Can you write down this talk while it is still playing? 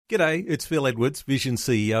G'day, it's Phil Edwards, Vision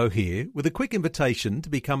CEO here, with a quick invitation to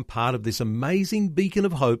become part of this amazing beacon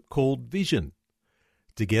of hope called Vision.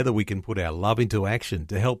 Together we can put our love into action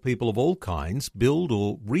to help people of all kinds build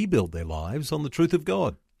or rebuild their lives on the truth of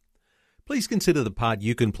God. Please consider the part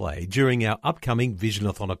you can play during our upcoming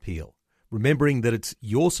Visionathon appeal, remembering that it's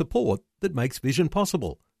your support that makes Vision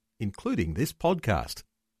possible, including this podcast.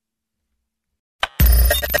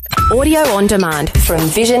 Audio on demand from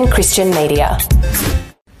Vision Christian Media.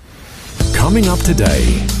 Coming up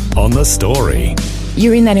today on The Story.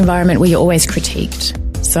 You're in that environment where you're always critiqued.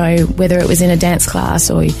 So whether it was in a dance class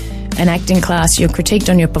or an acting class, you're critiqued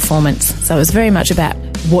on your performance. So it was very much about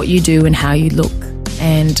what you do and how you look.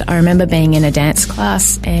 And I remember being in a dance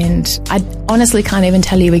class, and I honestly can't even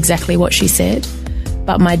tell you exactly what she said,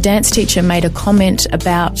 but my dance teacher made a comment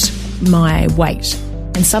about my weight,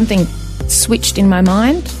 and something switched in my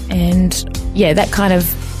mind, and that kind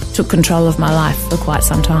of took control of my life for quite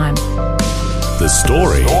some time. The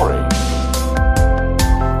Story.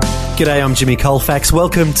 G'day, I'm Jimmy Colfax.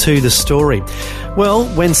 Welcome to The Story. Well,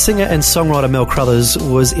 when singer and songwriter Mel Crothers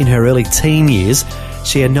was in her early teen years,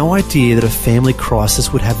 she had no idea that a family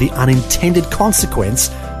crisis would have the unintended consequence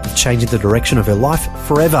of changing the direction of her life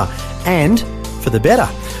forever, and for the better.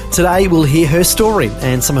 Today we'll hear her story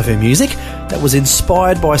and some of her music that was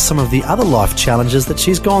inspired by some of the other life challenges that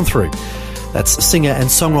she's gone through. That's singer and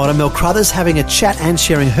songwriter Mel Crothers having a chat and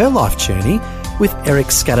sharing her life journey with Eric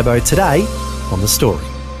Scatterbo today on The Story.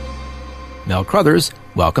 Mel Crothers,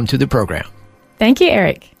 welcome to the program. Thank you,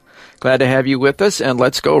 Eric. Glad to have you with us, and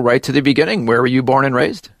let's go right to the beginning. Where were you born and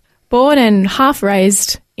raised? Born and half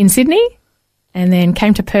raised in Sydney, and then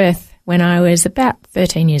came to Perth when I was about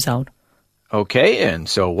 13 years old. Okay, and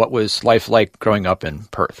so what was life like growing up in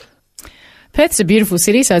Perth? Perth's a beautiful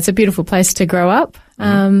city, so it's a beautiful place to grow up.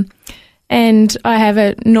 And I have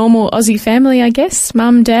a normal Aussie family, I guess.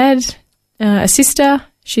 Mum, dad, a sister.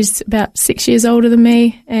 She's about 6 years older than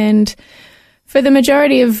me, and for the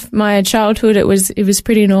majority of my childhood, it was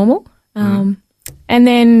pretty normal. And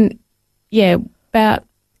then,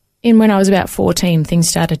 when I was about 14, things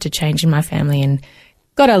started to change in my family and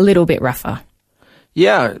got a little bit rougher.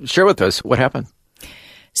 Yeah, share with us what happened.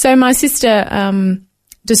 So my sister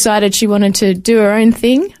decided she wanted to do her own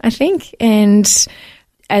thing, I think, and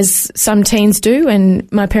as some teens do, and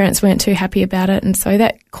my parents weren't too happy about it, and so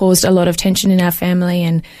that caused a lot of tension in our family,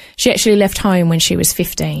 and she actually left home when she was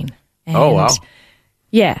 15. And oh, wow.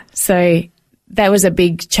 Yeah, so that was a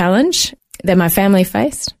big challenge that my family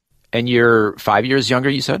faced. And you're 5 years younger,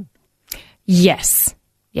 you said? Yes.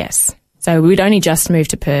 So we'd only just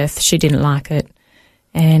moved to Perth. She didn't like it.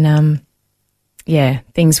 And,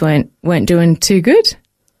 things weren't doing too good.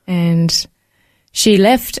 And she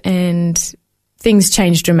left, and things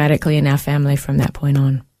changed dramatically in our family from that point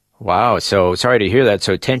on. Wow. So sorry to hear that.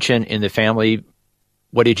 So tension in the family.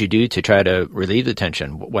 What did you do to try to relieve the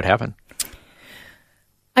tension? What happened?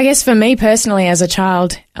 I guess for me personally as a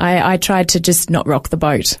child, I tried to just not rock the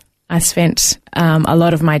boat. I spent a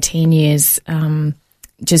lot of my teen years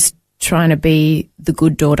just trying to be the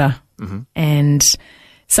good daughter. And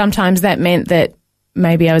sometimes that meant that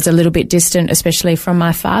maybe I was a little bit distant, especially from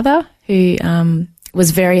my father, who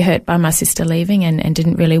was very hurt by my sister leaving and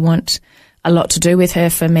didn't really want a lot to do with her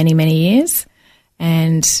for many, many years.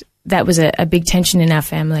 And that was a big tension in our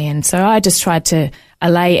family. And so I just tried to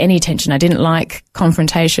allay any tension. I didn't like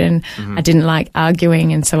confrontation. I didn't like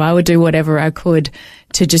arguing. And so I would do whatever I could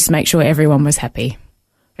to just make sure everyone was happy.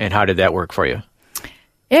 And how did that work for you?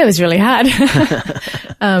 Yeah, it was really hard.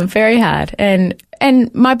 Very hard. And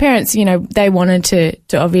my parents, they wanted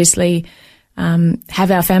to obviously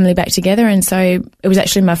have our family back together. And so it was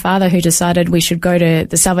actually my father who decided we should go to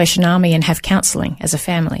the Salvation Army and have counselling as a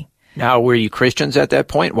family. Now, were you Christians at that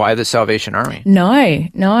point? Why the Salvation Army? No.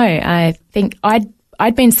 I think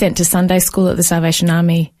I'd been sent to Sunday school at the Salvation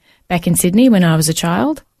Army back in Sydney when I was a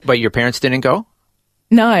child. But your parents didn't go?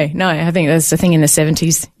 No. I think that's the thing in the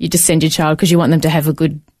 70s. You just send your child because you want them to have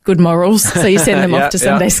good morals. So you send them off to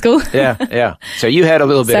Sunday school. Yeah. So you had a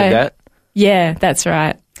little bit of that. Yeah, that's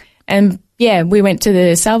right. And we went to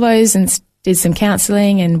the Salvos and did some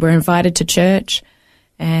counselling and were invited to church.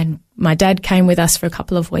 And my dad came with us for a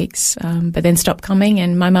couple of weeks, but then stopped coming.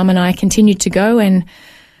 And my mum and I continued to go. And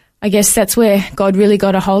I guess that's where God really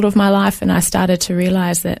got a hold of my life. And I started to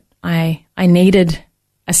realise that I needed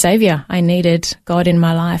a saviour. I needed God in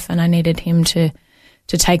my life, and I needed him to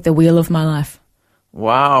take the wheel of my life.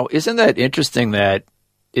 Wow. Isn't that interesting that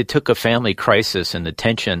it took a family crisis and the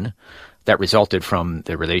tension that resulted from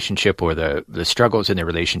the relationship or the struggles in the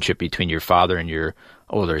relationship between your father and your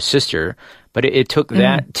older sister, but it took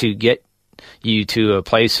that to get you to a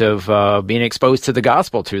place of being exposed to the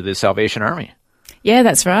gospel through the Salvation Army. Yeah,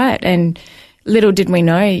 that's right. And little did we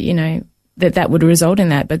know, that would result in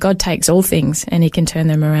that. But God takes all things and he can turn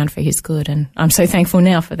them around for his good. And I'm so thankful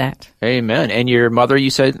now for that. Amen. And your mother, you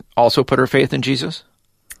said, also put her faith in Jesus?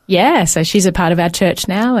 Yeah, so she's a part of our church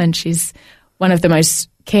now, and she's one of the most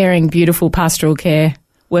caring, beautiful pastoral care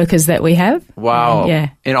workers that we have. Wow. Yeah.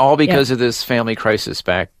 And all because of this family crisis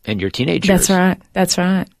back in your teenage years. That's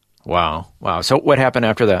right. Wow. So what happened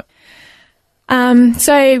after that?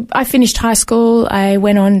 So I finished high school, I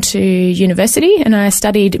went on to university, and I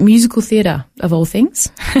studied musical theatre, of all things.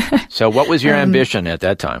 So what was your ambition at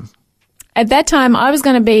that time? At that time, I was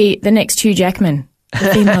going to be the next Hugh Jackman,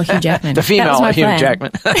 the female Hugh Jackman. The female Hugh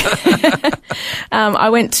Jackman. I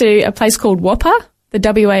went to a place called WAPA, the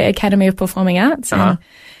WA Academy of Performing Arts. And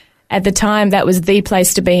at the time, that was the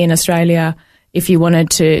place to be in Australia if you wanted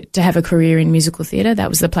to have a career in musical theatre. That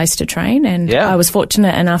was the place to train. And I was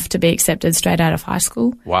fortunate enough to be accepted straight out of high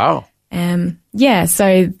school. Wow.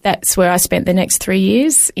 So that's where I spent the next 3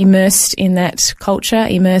 years, immersed in that culture,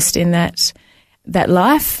 immersed in that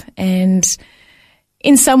life. And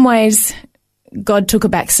in some ways, God took a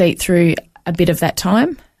back seat through a bit of that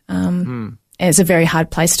time. It's a very hard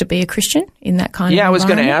place to be a Christian in that kind of environment. Yeah, I was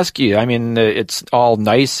going to ask you. I mean, it's all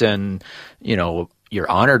nice and, you're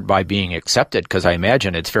honored by being accepted, because I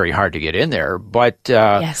imagine it's very hard to get in there. But,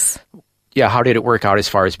 yes. Yeah, how did it work out as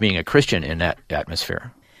far as being a Christian in that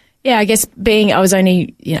atmosphere? Yeah, I guess I was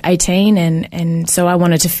only 18, and so I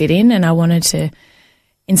wanted to fit in, and I wanted to,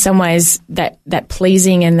 in some ways, that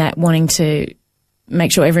pleasing and that wanting to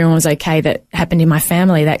make sure everyone was okay that happened in my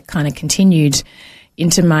family, that kind of continued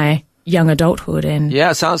into my young adulthood. And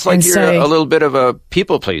yeah, it sounds like you're a little bit of a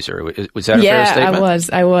people pleaser. Was that a fair statement?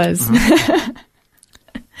 Yeah, I was. Mm-hmm.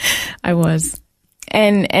 I was.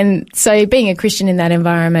 And so being a Christian in that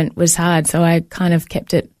environment was hard, so I kind of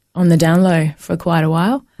kept it on the down low for quite a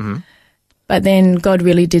while. Mm-hmm. But then God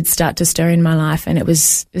really did start to stir in my life, and it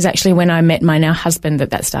was actually when I met my now husband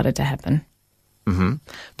that started to happen. Mm-hmm.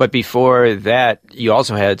 But before that, you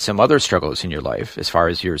also had some other struggles in your life as far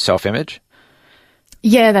as your self-image?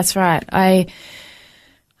 Yeah, that's right. I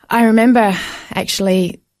remember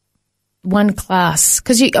actually one class,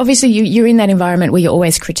 because obviously you're in that environment where you're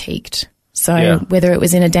always critiqued. So whether it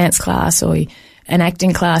was in a dance class or an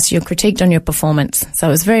acting class, you're critiqued on your performance. So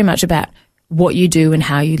it was very much about what you do and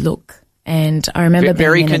how you look. And I remember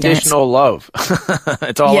very being in conditional love.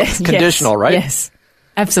 It's all conditional, right? Yes,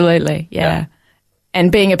 absolutely. Yeah.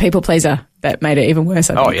 And being a people pleaser, that made it even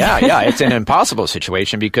worse. I think. Oh yeah. It's an impossible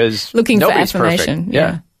situation because looking nobody's for affirmation.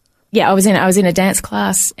 Perfect. Yeah. I was in a dance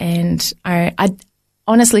class, and I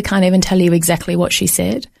honestly can't even tell you exactly what she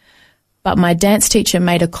said, but my dance teacher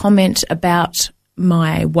made a comment about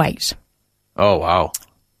my weight. Oh wow.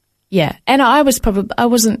 Yeah, and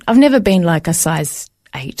I've never been like a size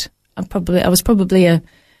 8. I was probably a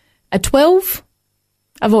 12.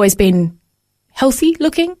 I've always been healthy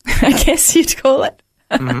looking, I guess you'd call it.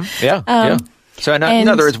 Mm-hmm. Yeah. So in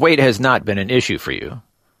other words, weight has not been an issue for you.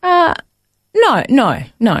 No,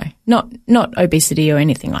 not obesity or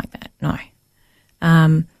anything like that. No.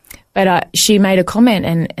 But she made a comment,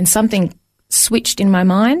 and something switched in my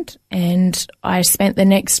mind, and I spent the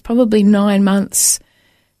next probably 9 months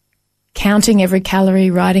counting every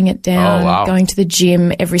calorie, writing it down, going to the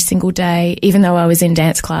gym every single day. Even though I was in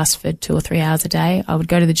dance class for 2 or 3 hours a day, I would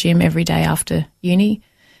go to the gym every day after uni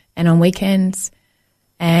and on weekends.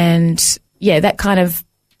 And that kind of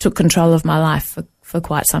took control of my life for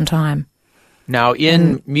quite some time. Now,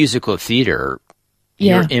 in musical theater,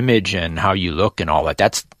 your image and how you look and all that,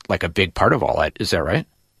 that's like a big part of all that. Is that right?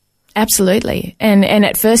 Absolutely. And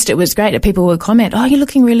at first it was great that people would comment, "Oh, you're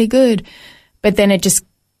looking really good." But then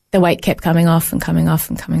the weight kept coming off and coming off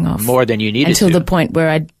and coming off. More than you needed until the point where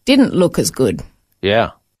I didn't look as good.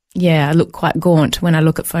 Yeah. Yeah, I look quite gaunt when I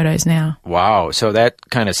look at photos now. Wow. So that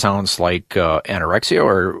kind of sounds like anorexia,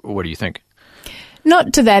 or what do you think?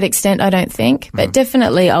 Not to that extent, I don't think, but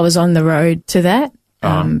definitely I was on the road to that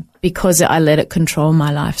because I let it control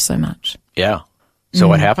my life so much. Yeah. So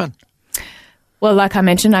what happened? Well, like I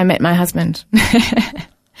mentioned, I met my husband.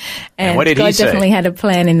 And what did God he say? definitely had a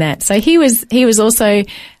plan in that. So he was also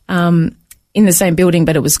in the same building,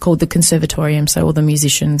 but it was called the Conservatorium, so all the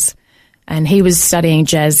musicians. And he was studying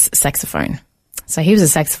jazz saxophone. So he was a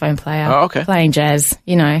saxophone player, playing jazz,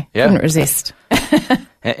 couldn't resist.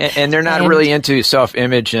 And they're not really into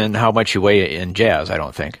self-image and how much you weigh in jazz, I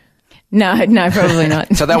don't think. No, probably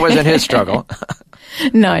not. So that wasn't his struggle.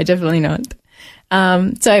 No, definitely not.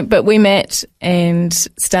 But we met and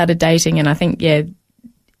started dating, and I think,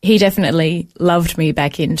 he definitely loved me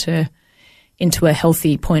back into into a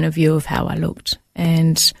healthy point of view of how I looked.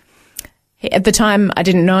 And at the time, I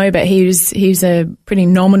didn't know, but he was a pretty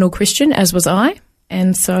nominal Christian, as was I.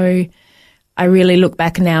 And so I really look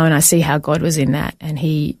back now and I see how God was in that. And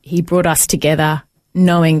he brought us together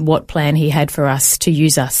knowing what plan he had for us to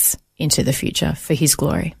use us into the future for his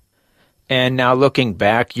glory. And now looking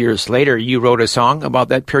back years later, you wrote a song about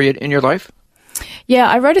that period in your life? Yeah,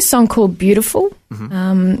 I wrote a song called Beautiful.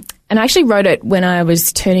 And I actually wrote it when I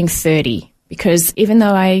was turning 30, because even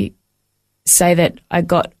though I say that I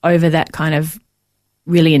got over that kind of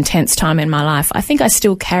really intense time in my life, I think I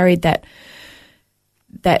still carried that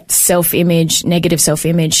self-image, negative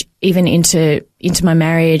self-image, even into my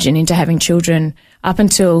marriage and into having children. Up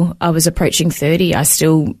until I was approaching 30, I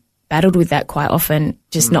still battled with that quite often,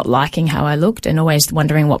 just not liking how I looked and always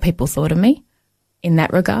wondering what people thought of me in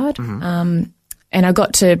that regard. And I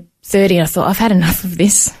got to 30 and I thought, I've had enough of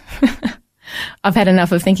this. I've had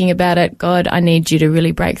enough of thinking about it. God, I need you to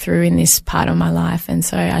really break through in this part of my life. And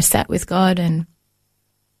so I sat with God and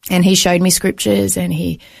he showed me scriptures and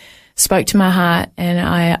he spoke to my heart, and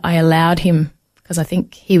I allowed him, because I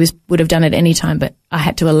think he would have done it any time, but I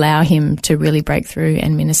had to allow him to really break through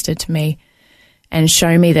and minister to me and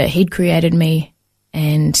show me that he'd created me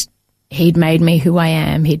and he'd made me who I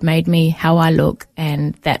am. He'd made me how I look,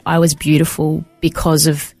 and that I was beautiful because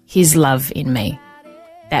of his love in me.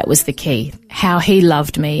 That was the key. How he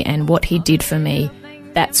loved me and what he did for me,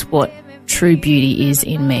 that's what true beauty is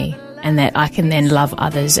in me, and that I can then love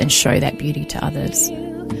others and show that beauty to others.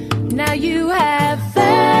 Now you have found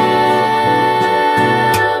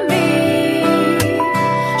me,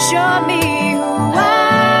 show me who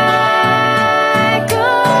I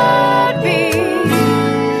could be.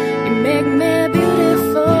 You make me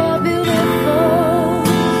beautiful, beautiful.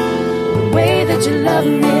 The way that you love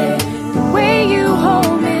me, the way you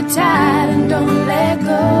hold me tight and don't let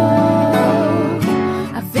go.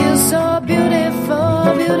 I feel so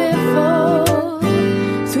beautiful, beautiful,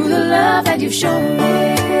 through the love that you've shown me.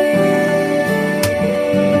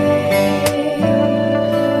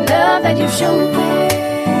 That you've shown me.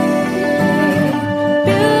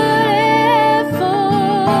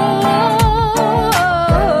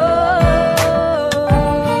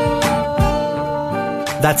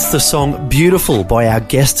 That's the song Beautiful by our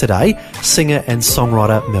guest today, singer and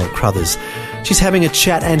songwriter Mel Crothers. She's having a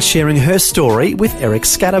chat and sharing her story with Eric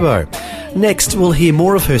Scatterbo. Next, we'll hear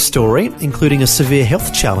more of her story, including a severe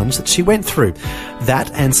health challenge that she went through.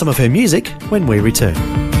 That and some of her music when we return.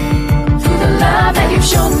 The love that you've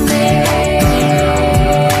shown me,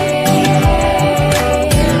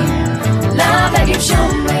 love that you've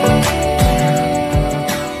shown me.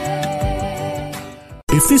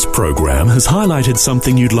 If this program has highlighted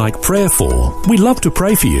something you'd like prayer for, we'd love to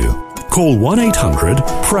pray for you. Call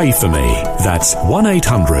 1-800-PRAY-FOR-ME. That's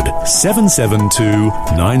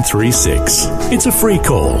 1-800-772-936. It's a free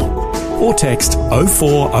call. Or text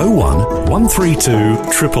 0401 132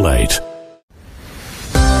 888.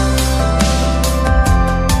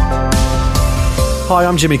 Hi,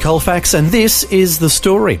 I'm Jimmy Colfax, and this is The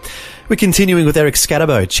Story. We're continuing with Eric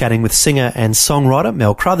Scatterbo, chatting with singer and songwriter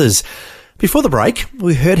Mel Crothers. Before the break,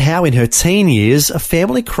 we heard how in her teen years, a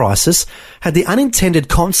family crisis had the unintended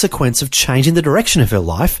consequence of changing the direction of her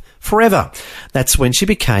life forever. That's when she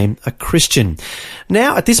became a Christian.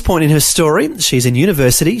 Now, at this point in her story, she's in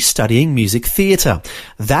university studying music theatre.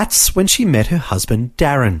 That's when she met her husband,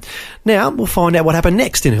 Darren. Now, we'll find out what happened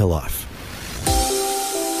next in her life.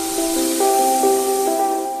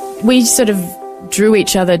 We sort of drew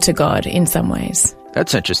each other to God in some ways.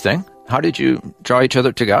 That's interesting. How did you draw each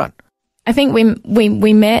other to God? I think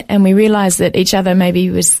we met and we realised that each other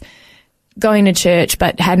maybe was going to church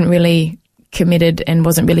but hadn't really committed and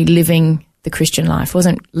wasn't really living the Christian life,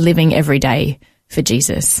 wasn't living every day for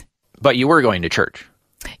Jesus. But you were going to church?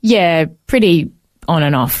 Yeah, pretty on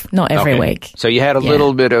and off, not every week. So you had a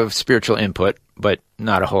little bit of spiritual input, but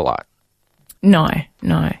not a whole lot. No.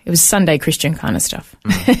 It was Sunday Christian kind of stuff.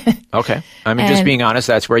 Okay. I mean, just being honest,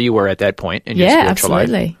 that's where you were at that point in your spiritual life.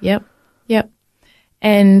 Yeah, absolutely. Yep.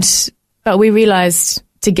 But we realized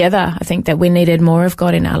together, I think, that we needed more of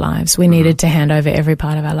God in our lives. We needed to hand over every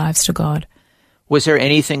part of our lives to God. Was there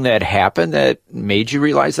anything that happened that made you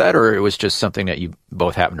realize that, or it was just something that you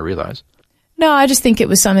both happened to realize? No, I just think it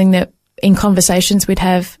was something that in conversations we'd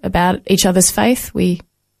have about each other's faith,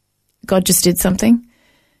 God just did something.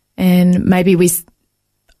 And maybe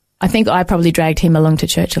I think I probably dragged him along to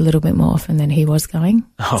church a little bit more often than he was going.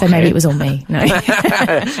 Okay. So maybe it was all me. No.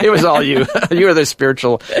 It was all you. You were the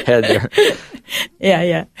spiritual head there.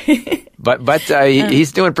 Yeah. But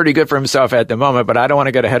he's doing pretty good for himself at the moment, but I don't want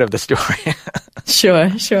to get ahead of the story.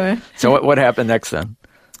 Sure. So what happened next then?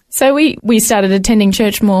 So we started attending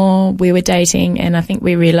church more, we were dating, and I think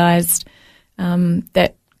we realised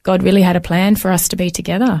that God really had a plan for us to be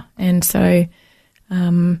together. And so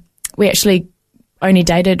we actually only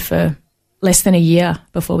dated for less than a year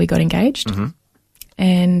before we got engaged. Mm-hmm.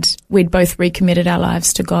 And we'd both recommitted our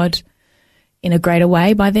lives to God in a greater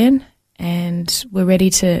way by then, and we're ready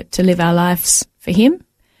to live our lives for Him.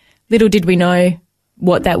 Little did we know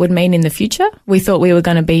what that would mean in the future. We thought we were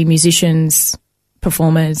going to be musicians,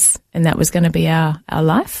 performers, and that was going to be our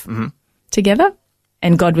life together,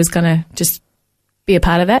 and God was going to just be a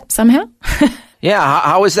part of that somehow. Yeah,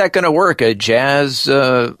 how is that going to work? A jazz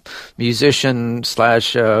musician /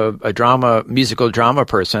 a musical drama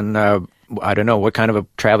person, I don't know, what kind of a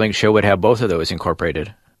traveling show would have both of those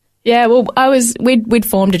incorporated? Yeah, well, we'd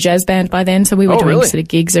formed a jazz band by then, so we were doing sort of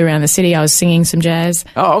gigs around the city. I was singing some jazz.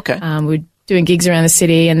 Oh, okay. We were doing gigs around the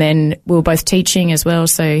city, and then we were both teaching as well.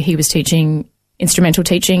 So he was teaching instrumental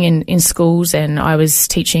teaching in schools, and I was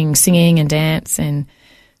teaching singing and dance. And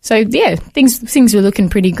so, yeah, things were looking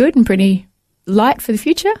pretty good and pretty light for the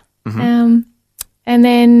future. Mm-hmm. And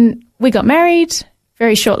then we got married.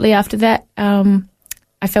 Very shortly after that,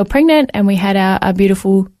 I fell pregnant, and we had our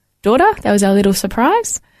beautiful daughter. That was our little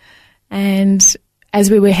surprise. And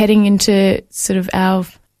as we were heading into sort of our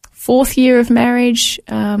 4th year of marriage,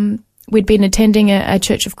 we'd been attending a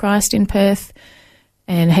Church of Christ in Perth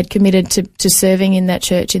and had committed to serving in that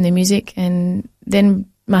church in the music. And then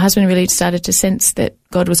my husband really started to sense that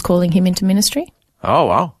God was calling him into ministry. Oh,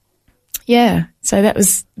 wow. Yeah. So that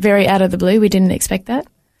was very out of the blue. We didn't expect that.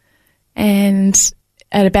 And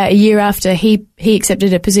at about a year after, he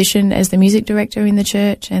accepted a position as the music director in the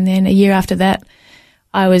church. And then a year after that,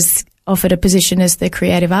 I was offered a position as the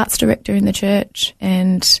creative arts director in the church.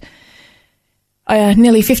 And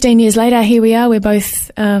nearly 15 years later, here we are. We're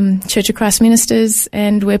both Church of Christ ministers,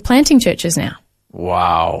 and we're planting churches now.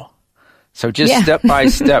 Wow. So just step by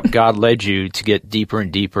step, God led you to get deeper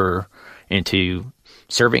and deeper into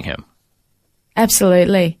serving Him.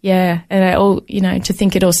 Absolutely, yeah. And to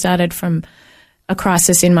think it all started from a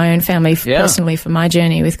crisis in my own family, personally, for my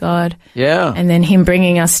journey with God. Yeah. And then Him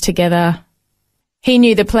bringing us together. He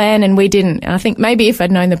knew the plan and we didn't. I think maybe if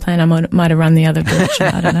I'd known the plan, I might have run the other direction.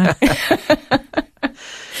 I don't know.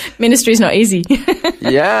 Ministry's not easy.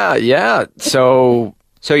 Yeah. So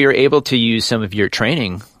you're able to use some of your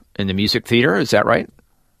training in the music theater, is that right?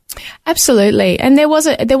 Absolutely. And there was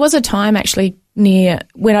a time actually near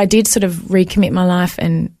when I did sort of recommit my life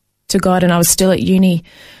and to God, and I was still at uni,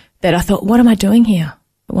 that I thought, what am I doing here?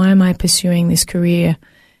 Why am I pursuing this career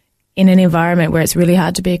in an environment where it's really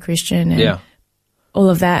hard to be a Christian and all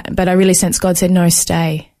of that? But I really sensed God said, no,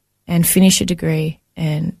 stay and finish a degree.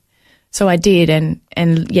 And so I did. And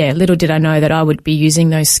little did I know that I would be using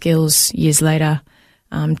those skills years later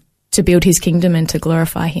to build His kingdom and to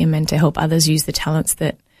glorify Him and to help others use the talents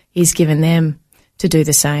that He's given them to do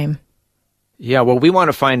the same. Yeah, well, we want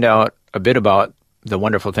to find out a bit about the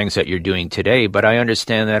wonderful things that you're doing today, but I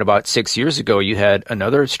understand that about 6 years ago you had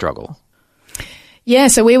another struggle. Yeah,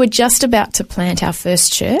 so we were just about to plant our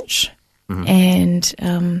first church, and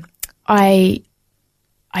I'd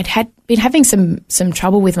been having some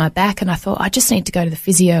trouble with my back, and I thought I just need to go to the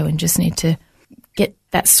physio and just need to get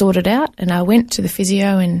that sorted out. And I went to the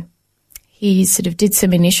physio, and he sort of did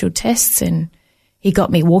some initial tests, and he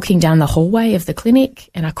got me walking down the hallway of the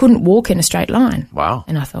clinic, and I couldn't walk in a straight line. Wow.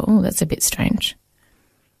 And I thought, oh, that's a bit strange.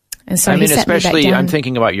 And so he sat me back down. I'm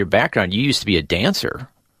thinking about your background. You used to be a dancer.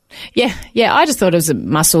 Yeah. I just thought it was a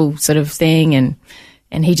muscle sort of thing,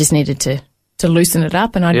 and he just needed to loosen it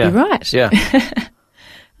up, and I'd be right. Yeah.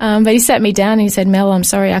 But he sat me down and he said, Mel, I'm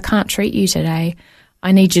sorry, I can't treat you today.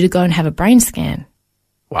 I need you to go and have a brain scan.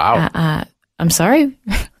 Wow. I'm sorry?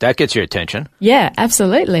 That gets your attention. Yeah,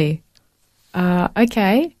 absolutely.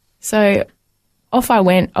 Okay. So off I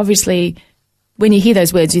went. Obviously, when you hear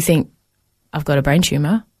those words, you think, I've got a brain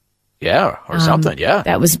tumour. Yeah, or something, yeah.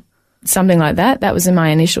 That was something like that. That was in my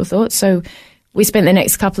initial thoughts. So we spent the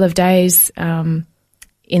next couple of days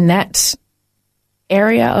in that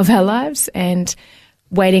area of our lives and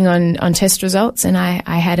waiting on test results. And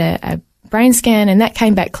I had a brain scan, and that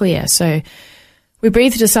came back clear. So we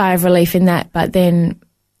breathed a sigh of relief in that, but then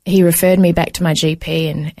he referred me back to my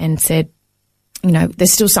GP and said,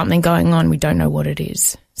 there's still something going on. We don't know what it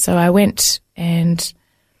is. So I went and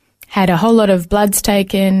had a whole lot of bloods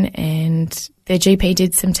taken, and their GP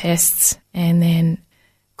did some tests and then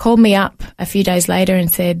called me up a few days later and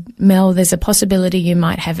said, Mel, there's a possibility you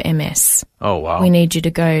might have MS. Oh, wow. We need you to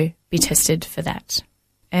go be tested for that.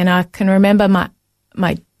 And I can remember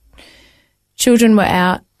my children were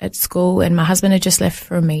out at school and my husband had just left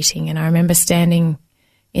for a meeting, and I remember standing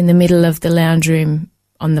in the middle of the lounge room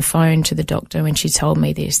on the phone to the doctor when she told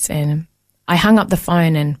me this, and I hung up the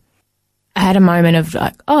phone and I had a moment of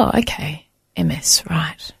like, oh, okay, MS,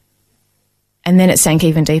 right. And then it sank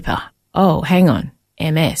even deeper. Oh, hang on,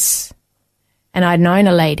 MS. And I'd known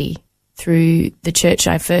a lady through the church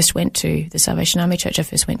I first went to, the Salvation Army church I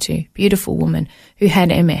first went to, beautiful woman who had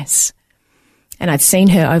MS. And I'd seen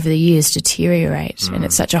her over the years deteriorate, and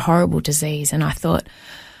it's such a horrible disease. And I thought,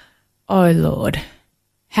 oh, Lord,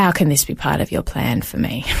 how can this be part of your plan for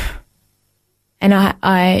me? And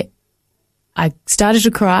I started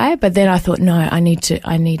to cry, but then I thought, no, I need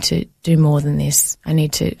to do more than this. I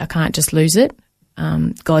can't just lose it.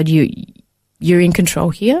 God, you're in control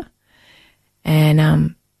here,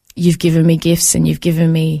 and you've given me gifts and you've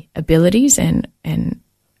given me abilities, and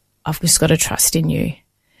I've just got to trust in you.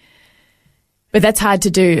 But that's hard to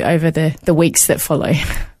do over the weeks that follow,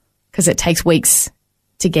 because it takes weeks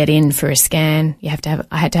to get in for a scan.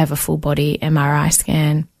 I had to have a full body MRI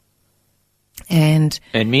scan. And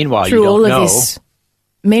meanwhile, through you don't all of know. this,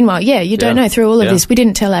 you don't know. Through all of this, we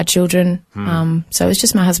didn't tell our children. So it was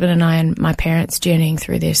just my husband and I and my parents journeying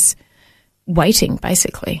through this, waiting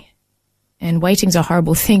basically. And waiting's a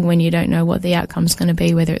horrible thing when you don't know what the outcome's going to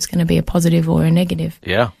be, whether it's going to be a positive or a negative.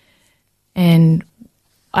 Yeah. And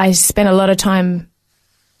I spent a lot of time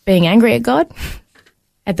being angry at God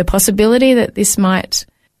at the possibility that this might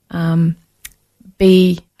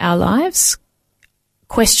be our lives,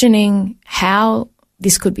 questioning how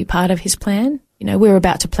this could be part of his plan. You know, we were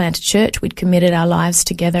about to plant a church. We'd committed our lives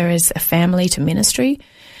together as a family to ministry.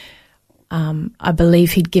 I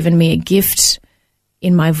believe he'd given me a gift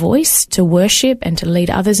in my voice to worship and to lead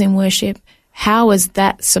others in worship. How was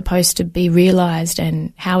that supposed to be realised,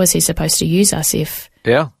 and how was he supposed to use us if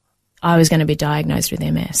I was going to be diagnosed with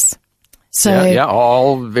MS? So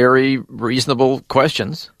all very reasonable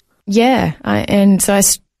questions. Yeah, so I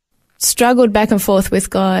struggled back and forth with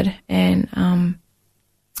God, and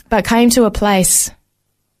but came to a place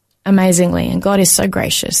amazingly, and God is so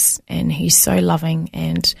gracious and he's so loving,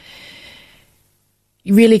 and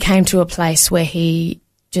really came to a place where he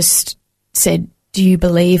just said, do you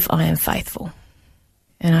believe I am faithful?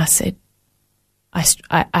 And I said, I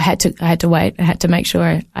had to wait. I had to make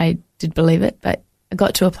sure I did believe it, but I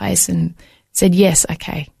got to a place and said, yes,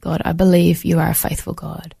 okay, God, I believe you are a faithful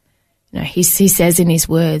God. You know, he says in his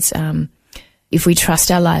words, if we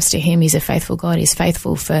trust our lives to him, he's a faithful God. He's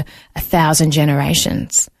faithful for 1,000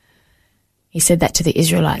 generations. He said that to the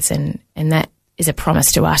Israelites, and that is a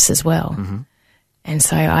promise to us as well. Mm-hmm. And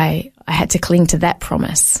so I had to cling to that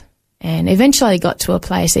promise, and eventually got to a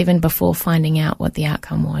place, even before finding out what the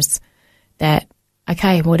outcome was, that,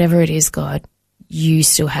 okay, whatever it is, God, you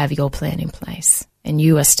still have your plan in place, and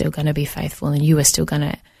you are still going to be faithful, and you are still going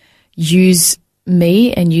to use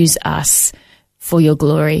me and use us for your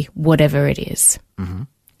glory, whatever it is. Mm-hmm.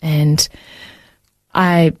 And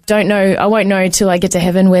I don't know, I won't know till I get to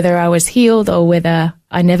heaven whether I was healed or whether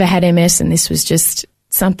I never had MS and this was just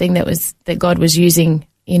something that God was using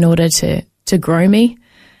in order to grow me.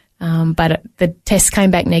 But the test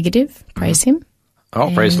came back negative, praise him. Oh,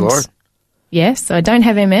 and praise the Lord. Yes, so I don't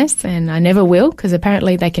have MS, and I never will, because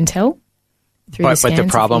apparently they can tell through the scans. But the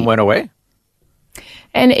problem went away?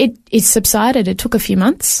 And it subsided. It took a few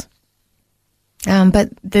months, but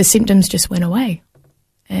the symptoms just went away.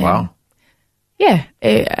 And wow. Yeah.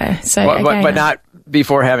 But not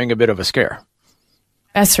before having a bit of a scare.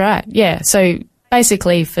 That's right, yeah. So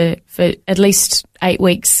basically for at least 8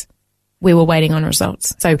 weeks, we were waiting on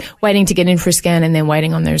results. So waiting to get in for a scan and then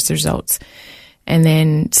waiting on those results, and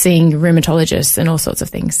then seeing rheumatologists and all sorts of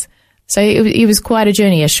things. So it was quite a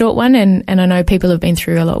journey, a short one, and I know people have been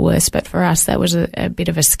through a lot worse, but for us that was a bit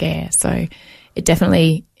of a scare. So it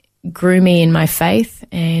definitely grew me in my faith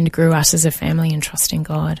and grew us as a family in trusting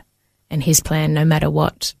God and his plan, no matter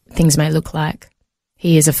what things may look like.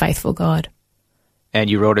 He is a faithful God. And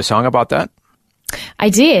you wrote a song about that? I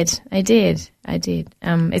did.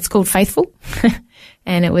 It's called Faithful,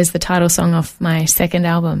 and it was the title song of my second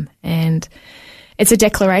album, and it's a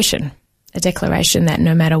declaration that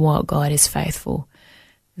no matter what, God is faithful,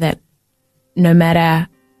 that no matter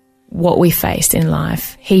what we face in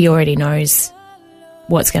life, he already knows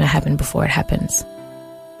what's going to happen before it happens,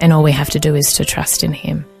 and all we have to do is to trust in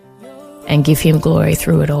him and give him glory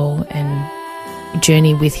through it all and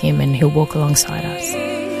journey with him, and he'll walk alongside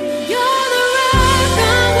us.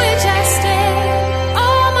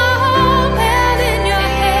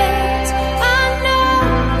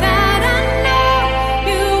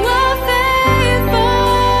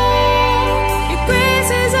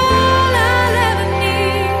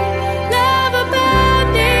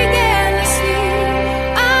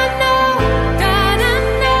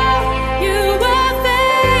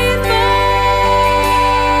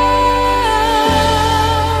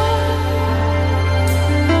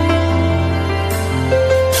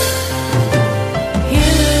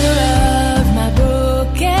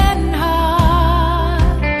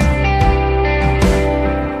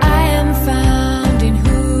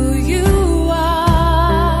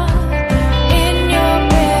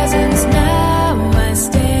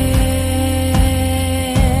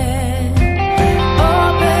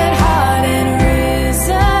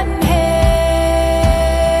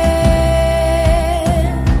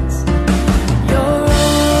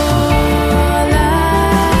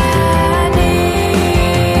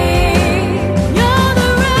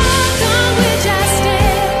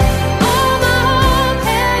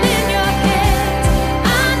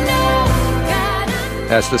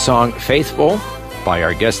 That's the song Faithful by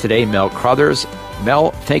our guest today, Mel Crothers.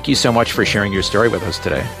 Mel, thank you so much for sharing your story with us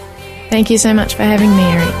today. Thank you so much for having me,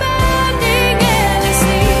 Eric.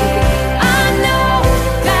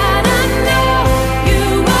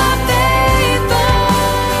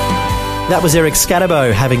 That was Eric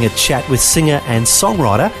Scatterbo having a chat with singer and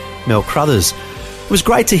songwriter Mel Crothers. It was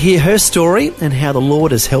great to hear her story and how the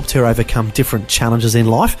Lord has helped her overcome different challenges in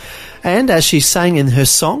life. And as she sang in her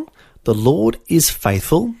song, the Lord is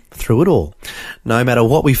faithful through it all. No matter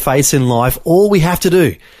what we face in life, all we have to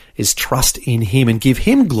do is trust in Him and give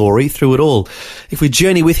Him glory through it all. If we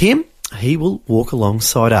journey with Him, He will walk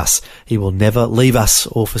alongside us. He will never leave us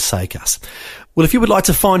or forsake us. Well, if you would like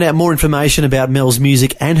to find out more information about Mel's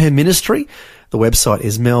music and her ministry, the website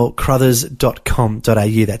is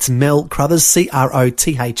melcrothers.com.au. That's Mel Crothers,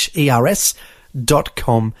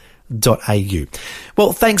 CROTHERS.com.au.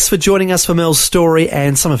 Well, thanks for joining us for Mel's story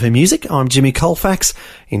and some of her music. I'm Jimmy Colfax,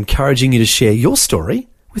 encouraging you to share your story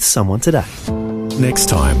with someone today. Next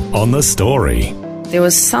time on The Story. There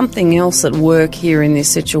was something else at work here in this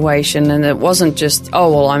situation, and it wasn't just, oh,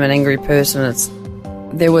 well, I'm an angry person.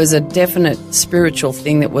 There was a definite spiritual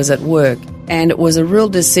thing that was at work, and it was a real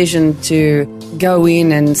decision to go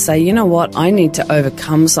in and say, you know what, I need to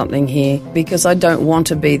overcome something here because I don't want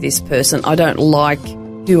to be this person. I don't like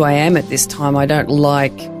who I am at this time. I don't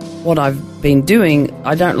like what I've been doing.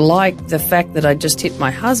 I don't like the fact that I just hit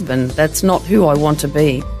my husband. That's not who I want to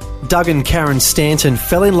be. Doug and Karen Stanton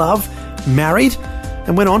fell in love, married,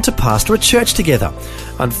 and went on to pastor a church together.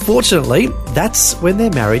 Unfortunately, that's when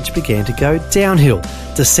their marriage began to go downhill,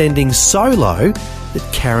 descending so low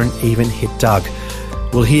that Karen even hit Doug.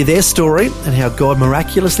 We'll hear their story and how God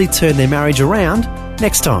miraculously turned their marriage around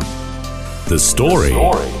next time. The Story.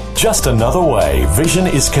 Just another way Vision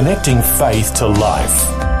is connecting faith to life.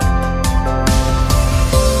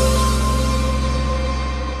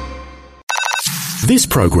 This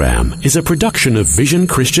program is a production of Vision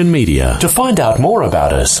Christian Media. To find out more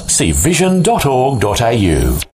about us, see vision.org.au.